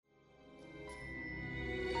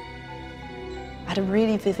had a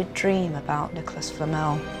really vivid dream about Nicholas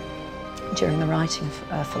Flamel during the writing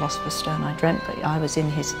of Philosopher's Stone. I dreamt that I was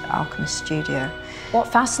in his alchemist studio. What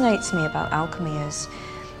fascinates me about alchemy is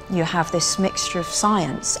you have this mixture of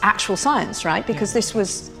science, actual science, right? Because this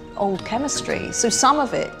was old chemistry. So some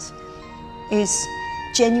of it is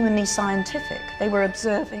genuinely scientific. They were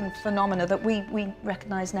observing phenomena that we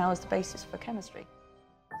recognize now as the basis for chemistry.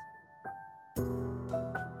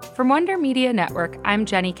 From Wonder Media Network, I'm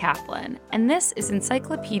Jenny Kaplan, and this is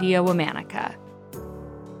Encyclopedia Womannica.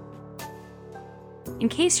 In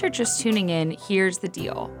case you're just tuning in, here's the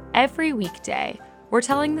deal. Every weekday, we're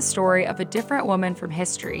telling the story of a different woman from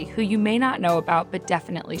history who you may not know about but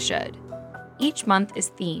definitely should. Each month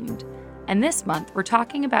is themed, and this month we're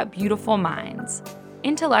talking about beautiful minds,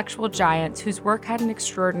 intellectual giants whose work had an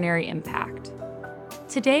extraordinary impact.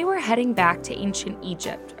 Today we're heading back to ancient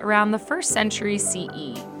Egypt around the 1st century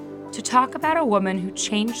CE to talk about a woman who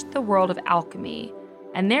changed the world of alchemy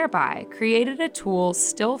and thereby created a tool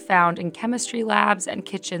still found in chemistry labs and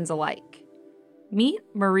kitchens alike. Meet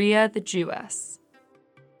Maria the Jewess.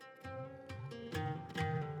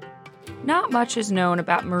 Not much is known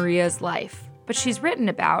about Maria's life, but she's written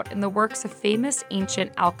about in the works of famous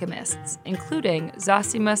ancient alchemists, including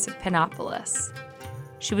Zosimus of Panopolis.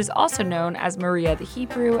 She was also known as Maria the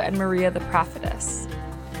Hebrew and Maria the Prophetess.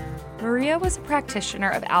 Maria was a practitioner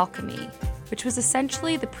of alchemy, which was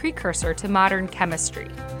essentially the precursor to modern chemistry.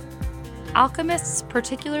 Alchemists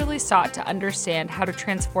particularly sought to understand how to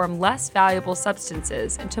transform less valuable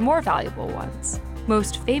substances into more valuable ones.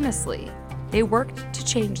 Most famously, they worked to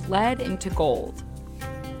change lead into gold.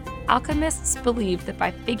 Alchemists believed that by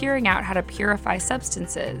figuring out how to purify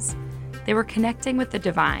substances, they were connecting with the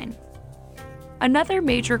divine. Another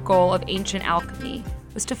major goal of ancient alchemy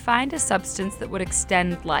was to find a substance that would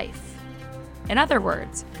extend life. In other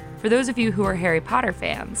words, for those of you who are Harry Potter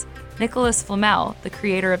fans, Nicholas Flamel, the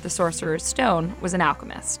creator of the Sorcerer's Stone, was an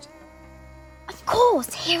alchemist. Of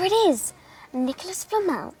course, here it is. Nicholas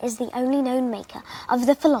Flamel is the only known maker of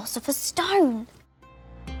the Philosopher's Stone.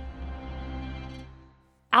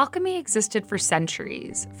 Alchemy existed for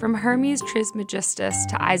centuries, from Hermes Trismegistus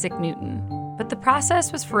to Isaac Newton, but the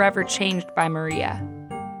process was forever changed by Maria.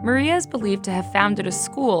 Maria is believed to have founded a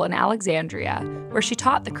school in Alexandria where she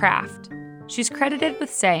taught the craft. She's credited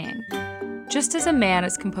with saying, "Just as a man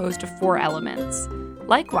is composed of 4 elements,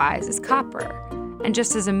 likewise is copper. And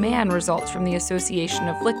just as a man results from the association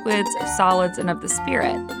of liquids, of solids, and of the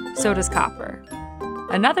spirit, so does copper."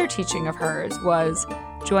 Another teaching of hers was,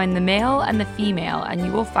 "Join the male and the female, and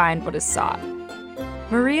you will find what is sought."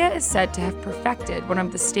 Maria is said to have perfected one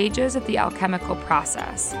of the stages of the alchemical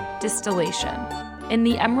process, distillation. In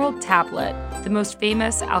the Emerald Tablet, the most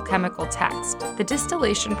famous alchemical text, the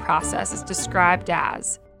distillation process is described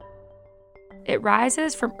as, "It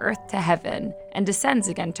rises from earth to heaven and descends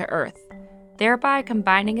again to earth, thereby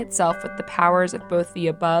combining itself with the powers of both the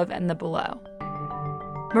above and the below."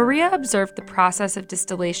 Maria observed the process of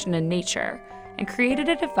distillation in nature and created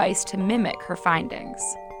a device to mimic her findings.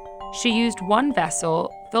 She used one vessel,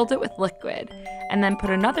 filled it with liquid, and then put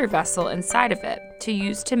another vessel inside of it to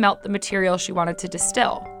use to melt the material she wanted to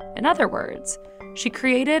distill. In other words, she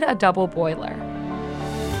created a double boiler.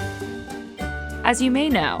 As you may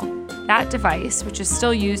know, that device, which is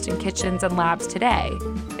still used in kitchens and labs today,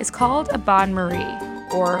 is called a bain-marie,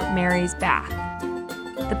 or Mary's bath.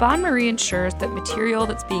 The bain-marie ensures that material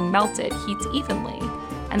that's being melted heats evenly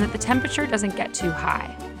and that the temperature doesn't get too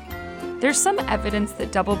high. There's some evidence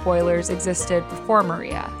that double boilers existed before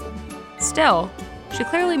Maria. Still, she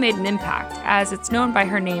clearly made an impact, as it's known by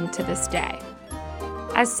her name to this day.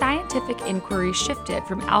 As scientific inquiry shifted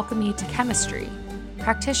from alchemy to chemistry,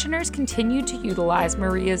 practitioners continued to utilize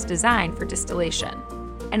Maria's design for distillation,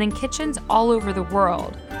 and in kitchens all over the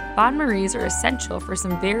world, bain-maries are essential for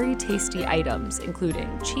some very tasty items,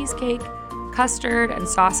 including cheesecake, custard, and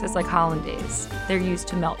sauces like hollandaise. They're used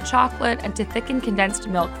to melt chocolate and to thicken condensed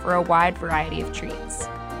milk for a wide variety of treats.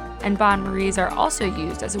 And bain-maries are also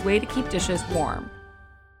used as a way to keep dishes warm.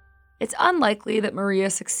 It's unlikely that Maria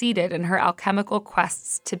succeeded in her alchemical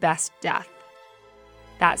quests to best death.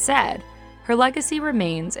 That said, her legacy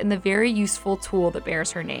remains in the very useful tool that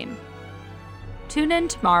bears her name. Tune in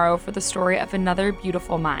tomorrow for the story of another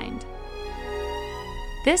beautiful mind.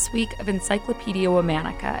 This week of Encyclopedia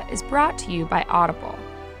Womannica is brought to you by Audible.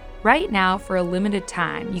 Right now, for a limited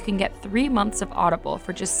time, you can get 3 months of Audible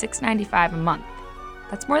for just $6.95 a month.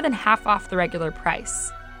 That's more than half off the regular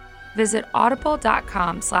price. Visit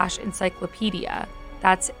audible.com/encyclopedia.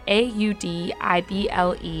 That's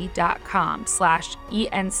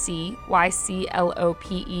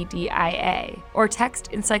audible.com/ENCYCLOPEDIA, or text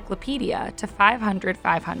encyclopedia to 500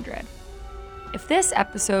 500. If this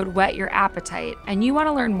episode whet your appetite and you want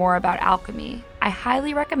to learn more about alchemy, I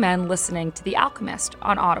highly recommend listening to The Alchemist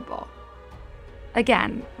on Audible.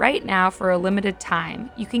 Again, right now for a limited time,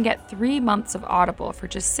 you can get 3 months of Audible for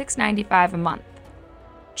just $6.95 a month.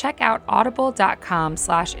 Check out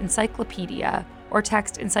audible.com/encyclopedia or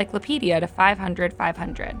text encyclopedia to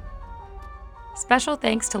 500-500. Special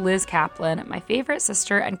thanks to Liz Kaplan, my favorite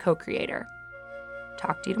sister and co-creator.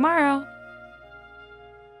 Talk to you tomorrow.